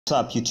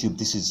What's up YouTube,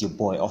 this is your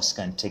boy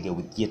Oscar Ntege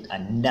with yet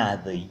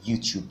another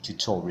YouTube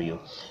tutorial.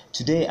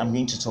 Today I'm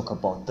going to talk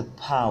about the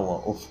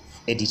power of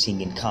editing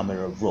in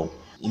Camera Raw.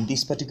 In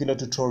this particular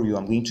tutorial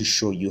I'm going to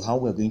show you how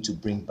we're going to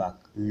bring back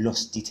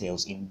lost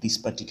details in this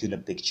particular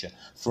picture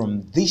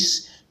from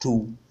this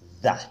to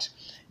that.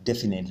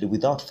 Definitely,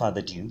 without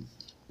further ado,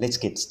 let's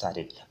get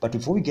started. But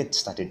before we get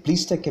started,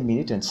 please take a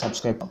minute and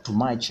subscribe to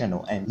my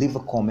channel and leave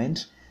a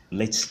comment.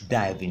 Let's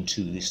dive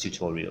into this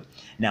tutorial.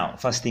 Now,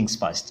 first things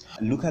first,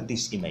 look at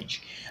this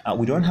image.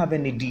 We don't have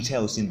any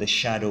details in the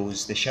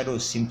shadows. The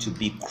shadows seem to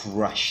be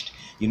crushed.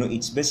 You know,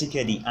 it's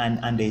basically an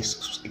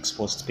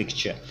underexposed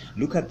picture.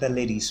 Look at the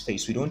lady's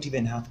face. We don't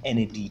even have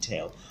any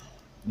detail.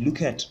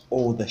 Look at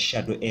all the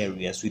shadow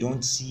areas. We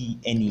don't see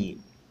any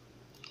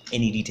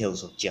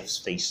details of Jeff's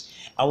face.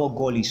 Our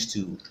goal is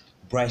to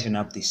brighten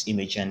up this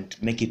image and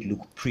make it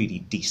look pretty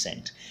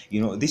decent. You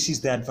know, this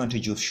is the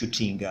advantage of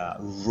shooting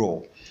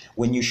raw.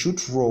 When you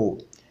shoot raw,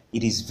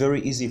 it is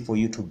very easy for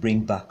you to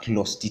bring back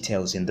lost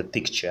details in the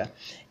picture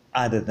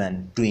other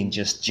than doing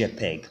just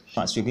JPEG.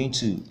 So we're going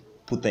to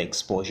put the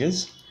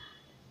exposures,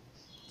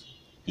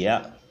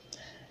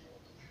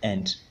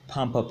 and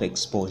pump up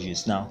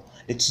exposures. Now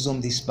let's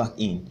zoom this back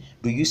in.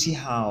 Do you see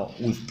how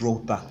we've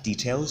brought back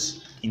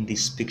details in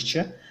this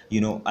picture? You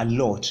know, a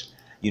lot.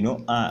 You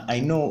know, I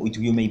know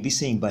you may be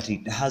saying, but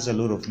it has a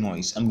lot of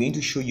noise. I'm going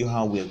to show you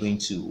how we're going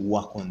to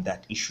work on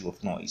that issue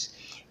of noise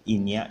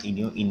in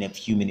a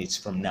few minutes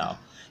from now.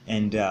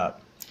 And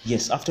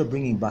yes, after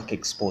bringing back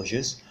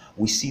exposures,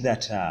 we see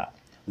that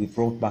we've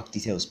brought back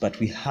details, but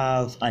we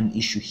have an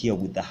issue here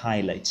with the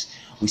highlights.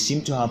 We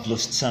seem to have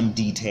lost some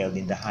detail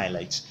in the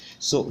highlights.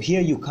 So here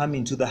you come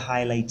into the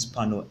highlights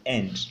panel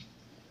and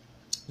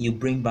you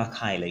bring back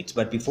highlights.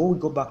 But before we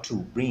go back to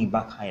bringing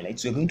back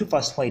highlights, we're going to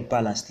first white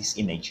balance this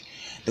image.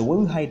 The way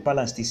we white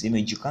balance this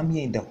image, you come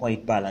here in the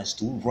white balance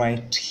tool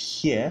right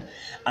here,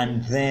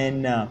 and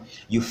then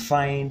you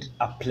find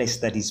a place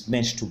that is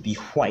meant to be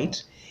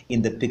white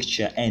in the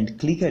picture and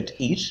click at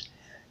it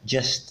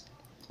just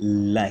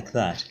like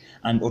that,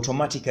 and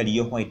automatically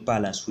your white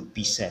balance would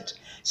be set.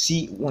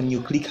 See, when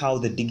you click how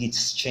the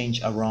digits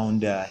change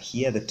around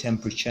here, the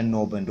temperature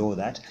knob and all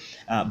that,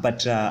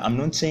 but I'm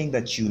not saying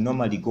that you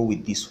normally go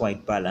with this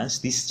white balance.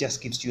 This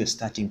just gives you a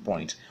starting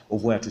point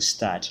of where to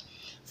start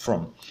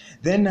from.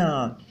 Then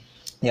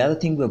the other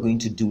thing we're going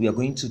to do, we are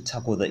going to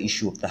tackle the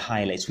issue of the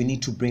highlights. We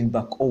need to bring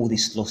back all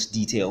this lost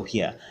detail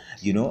here,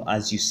 you know,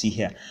 as you see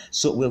here.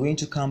 So we're going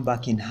to come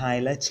back in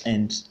highlights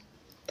and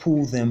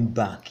pull them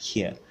back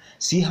here.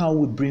 See how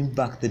we bring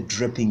back the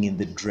dripping in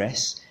the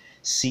dress?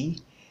 See,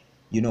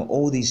 you know,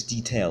 all these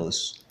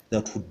details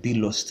that would be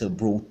lost are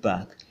brought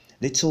back.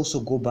 Let's also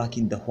go back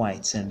in the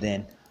whites and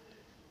then,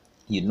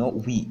 you know,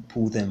 we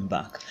pull them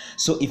back.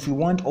 So if we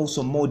want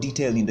also more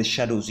detail in the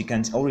shadows, you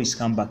can always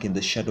come back in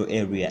the shadow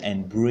area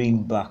and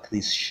bring back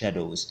these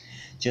shadows,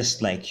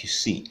 just like you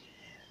see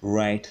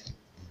right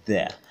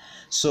there.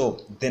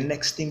 So the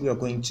next thing we are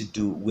going to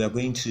do, we are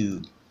going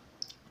to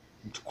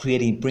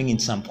bring in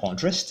some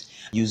contrast.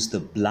 Use the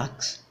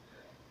blacks,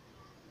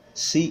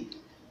 see,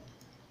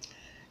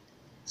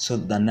 so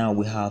that now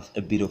we have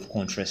a bit of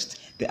contrast.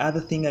 The other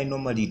thing I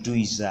normally do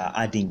is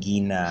adding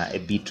in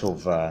a bit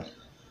of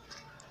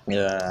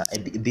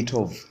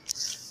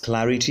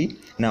clarity.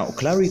 Now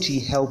clarity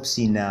helps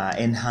in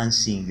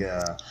enhancing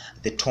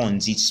the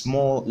tones. It's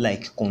more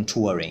like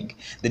contouring.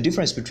 The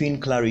difference between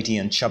clarity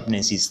and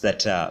sharpness is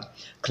that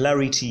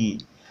clarity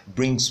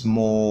brings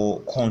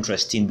more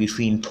contrast in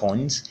between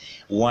tones,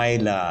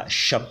 while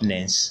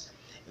sharpness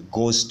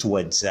goes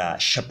towards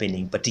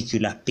sharpening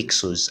particular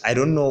pixels. I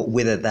don't know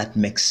whether that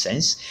makes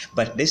sense,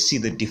 but let's see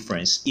the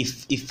difference.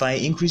 If I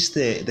increase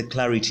the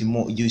clarity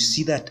more, you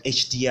see that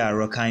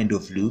HDR kind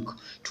of look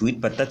to it,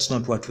 but that's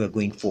not what we're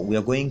going for. We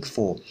are going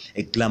for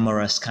a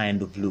glamorous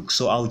kind of look.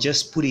 So I'll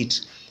just put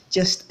it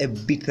just a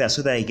bit there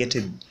so that I get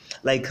it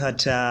like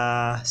at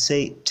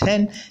say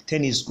 10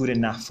 is good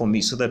enough for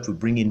me, so that we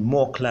bring in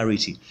more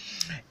clarity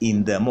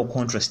in the more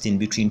contrast in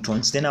between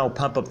tones. Then I'll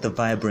pump up the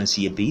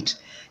vibrancy a bit,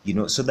 you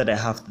know, so that I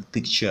have the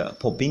picture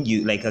popping.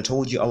 You, like I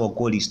told you, our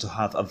goal is to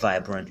have a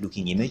vibrant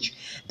looking image.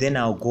 Then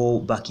I'll go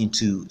back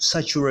into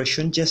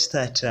saturation just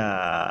at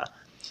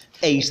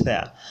 8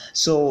 there,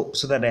 so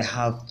that I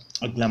have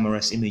a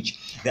glamorous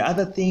image. The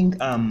other thing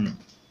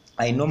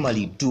I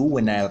normally do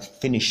when I have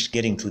finished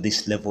getting to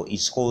this level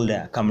is called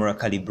camera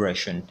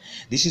calibration.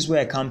 This is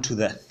where I come to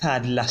the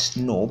third last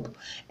knob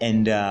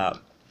and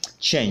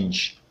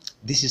change.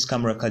 This is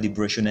camera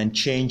calibration, and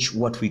change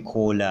what we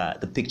call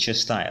the picture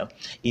style.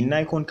 In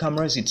Nikon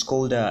cameras, it is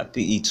called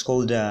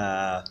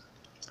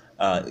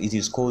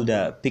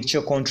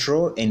picture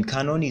control. In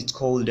Canon, it's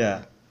called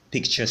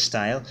picture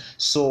style.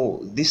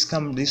 So this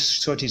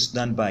shot is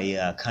done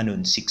by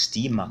Canon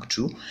 6D Mark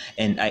II,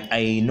 and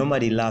I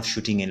normally love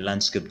shooting in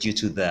landscape due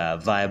to the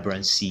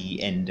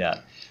vibrancy and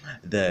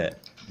the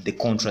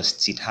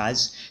contrasts it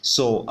has.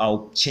 So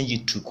I'll change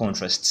it to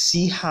contrast.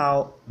 See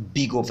how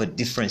big of a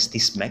difference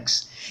this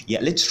makes. Yeah,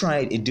 let's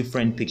try a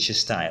different picture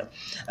style.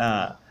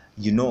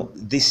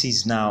 this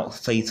is now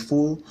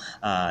faithful.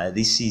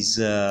 This is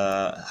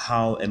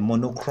how a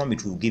monochrome,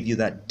 it will give you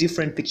that.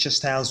 Different picture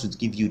styles would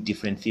give you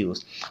different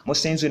feels.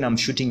 Most times when I'm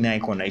shooting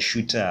Nikon, I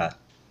shoot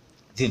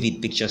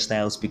vivid picture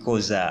styles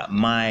because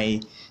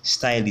my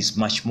style is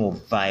much more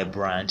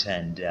vibrant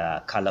and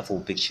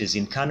colorful pictures.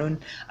 In Canon,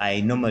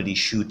 I normally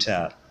shoot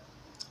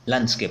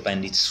landscape,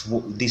 and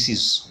this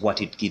is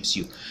what it gives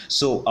you.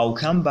 So I'll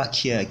come back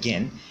here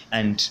again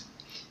and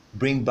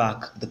bring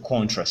back the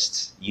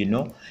contrast,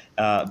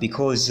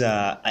 because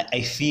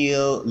I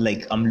feel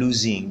like I'm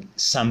losing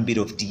some bit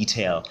of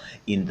detail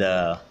in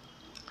the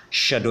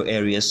shadow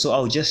areas. So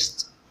I'll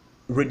just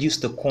reduce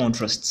the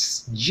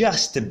contrasts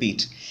just a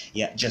bit.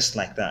 Yeah, just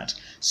like that.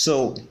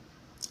 So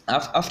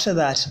after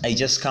that, I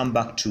just come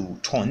back to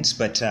tones,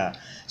 but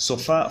so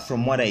far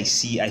from what I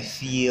see, I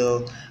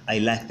feel I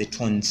like the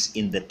tones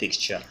in the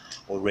picture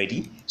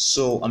already,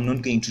 so I'm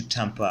not going to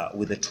tamper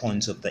with the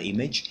tones of the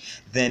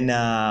image. Then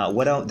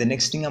the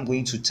next thing I'm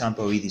going to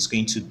tamper with is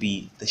going to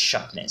be the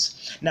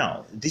sharpness.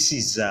 Now this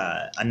is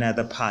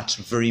another part,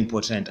 very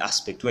important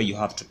aspect where you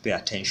have to pay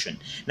attention.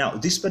 Now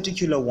this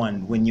particular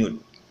one, when you're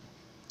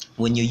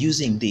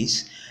using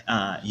this,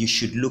 you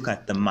should look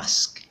at the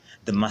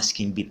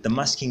masking bit. The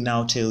masking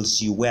now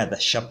tells you where the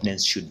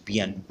sharpness should be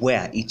and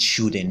where it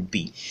shouldn't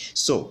be.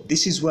 So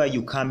this is where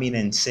you come in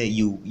and say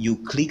you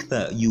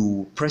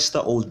press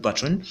the Alt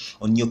button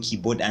on your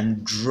keyboard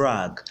and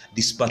drag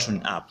this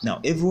button up.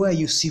 Now everywhere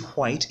you see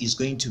white is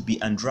going to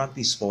be, and drag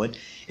this forward.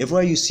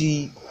 Everywhere you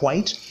see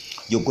white,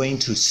 you're going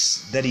to,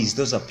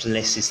 those are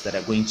places that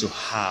are going to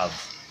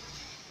have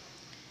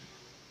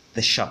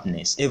the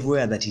sharpness.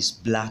 Everywhere that is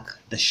black,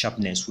 the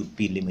sharpness would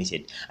be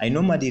limited. I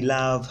normally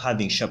love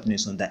having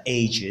sharpness on the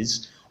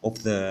edges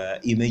of the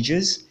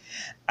images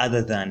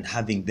other than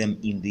having them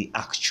in the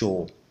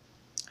actual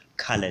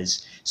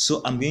colors.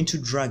 So I'm going to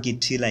drag it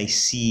till I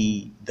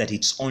see that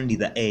it's only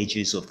the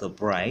edges of the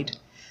bride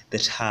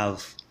that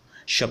have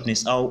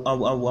sharpness. I'll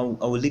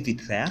leave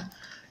it there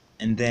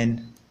and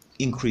then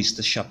increase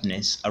the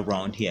sharpness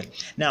around here.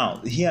 Now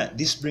here,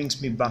 this brings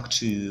me back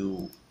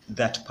to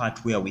that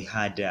part where we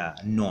had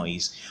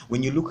noise.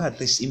 When you look at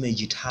this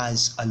image, it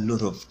has a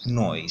lot of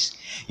noise.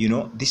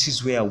 This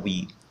is where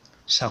we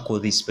tackle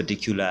this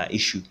particular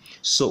issue.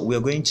 So we're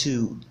going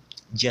to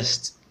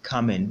just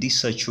come and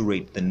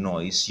desaturate the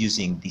noise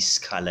using this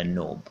color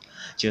knob,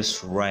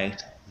 just right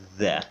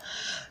there,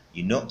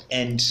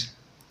 and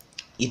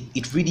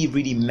it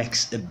really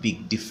makes a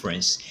big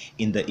difference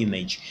in the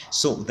image.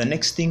 So the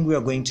next thing we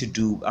are going to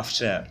do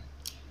after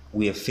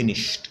we have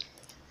finished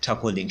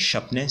tackling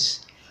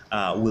sharpness,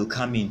 we'll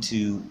come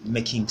into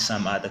making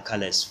some other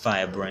colors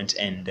vibrant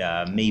and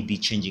maybe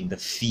changing the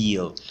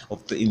feel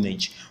of the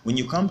image. When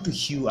you come to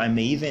hue, I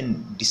may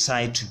even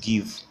decide to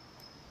give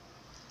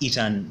it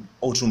an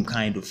autumn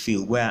kind of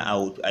feel, where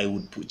I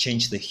would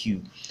change the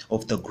hue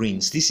of the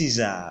greens. This is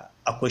a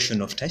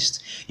question of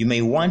taste. You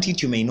may want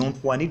it, you may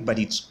not want it, but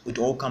it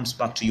all comes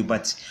back to you.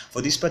 But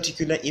for this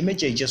particular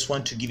image, I just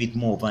want to give it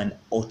more of an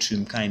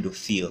autumn kind of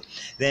feel.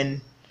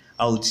 Then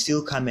I would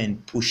still come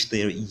and push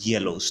the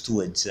yellows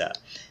towards a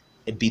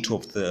bit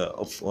of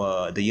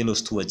the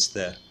yellows towards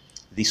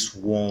this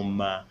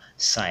warm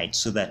side,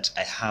 so that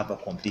I have a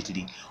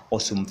completely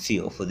awesome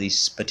feel for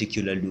this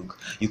particular look.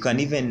 You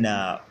can even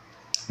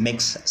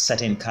make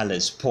certain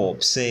colors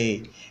pop.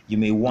 Say you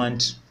may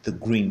want the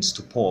greens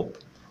to pop,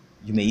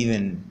 you may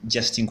even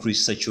just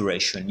increase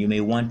saturation. You may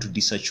want to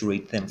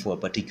desaturate them for a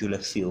particular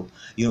feel,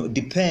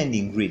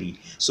 depending really.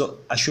 So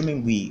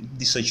assuming we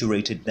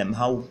desaturated them,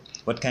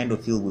 what kind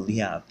of feel will we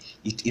have?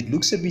 It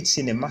looks a bit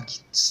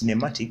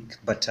cinematic,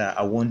 but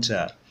I won't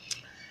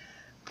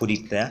put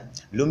it there.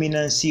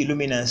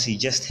 Luminancy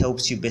just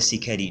helps you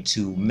basically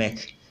to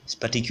make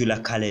particular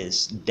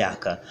colors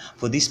darker.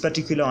 For this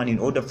particular one, in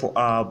order for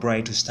our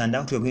bride to stand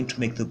out, we're going to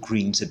make the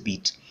greens a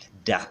bit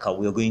darker.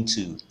 We're going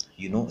to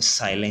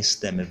silence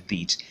them a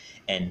bit,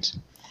 and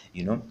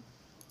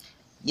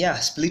yeah,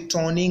 split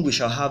toning. We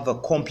shall have a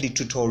complete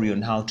tutorial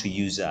on how to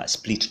use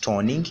split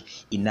toning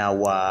in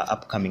our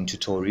upcoming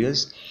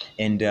tutorials.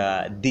 And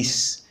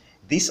this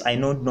I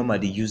don't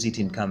normally use it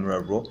in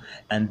Camera Raw.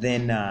 And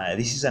then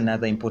this is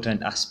another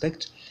important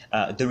aspect.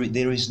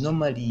 There is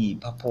normally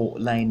purple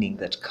lining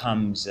that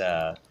comes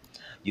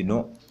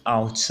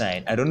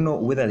outside. I don't know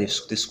whether the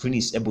screen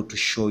is able to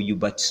show you,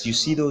 but you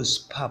see those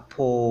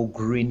purple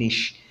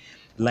greenish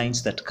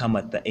lines that come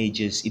at the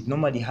edges. It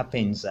normally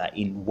happens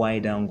in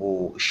wide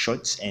angle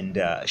shots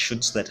and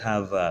shots that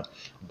have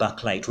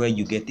backlight, where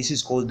you get, this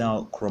is called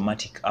now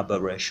chromatic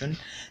aberration.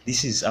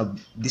 This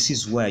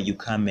is where you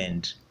come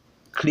and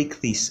click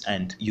this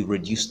and you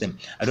reduce them.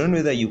 I don't know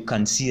whether you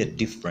can see a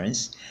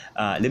difference.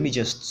 Let me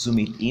just zoom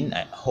it in.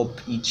 I hope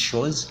it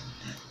shows.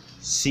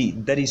 See,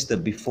 that is the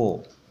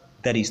before,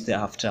 that is the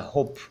after.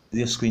 Hope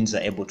your screens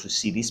are able to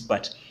see this,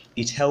 but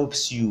it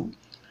helps you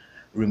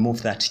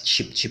remove that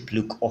cheap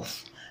look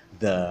off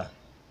the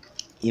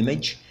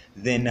image.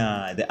 Then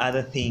the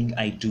other thing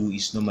I do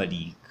is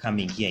normally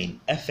coming here in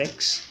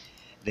FX.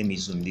 Let me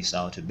zoom this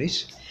out a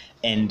bit,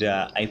 and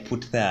I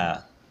put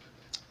the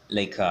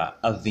like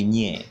a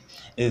veneer.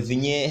 A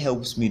veneer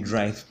helps me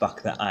drive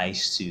back the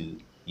eyes to,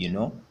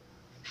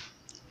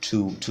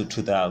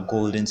 to the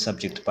golden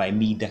subject by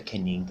me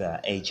darkening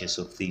the edges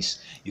of this.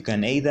 You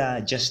can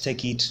either just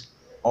take it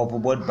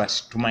overboard, but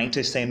to my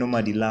taste, I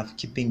normally love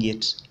keeping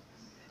it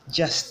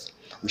just,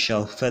 we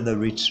shall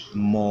feather it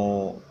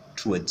more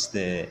towards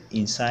the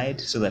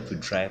inside so that we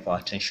drive our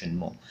attention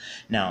more.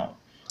 Now,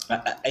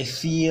 I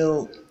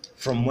feel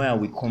from where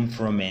we come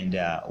from and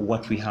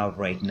what we have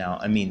right now,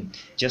 I mean,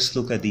 just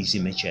look at these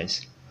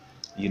images,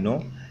 you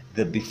know,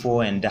 the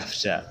before and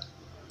after.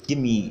 Give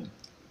me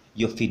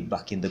your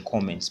feedback in the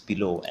comments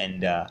below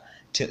and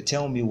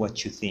tell me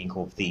what you think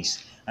of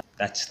this.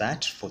 That's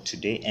that for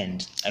today,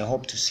 and I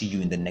hope to see you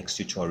in the next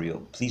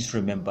tutorial. Please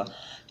remember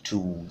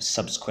to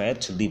subscribe,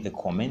 to leave a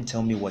comment,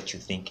 tell me what you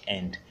think,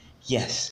 and yes,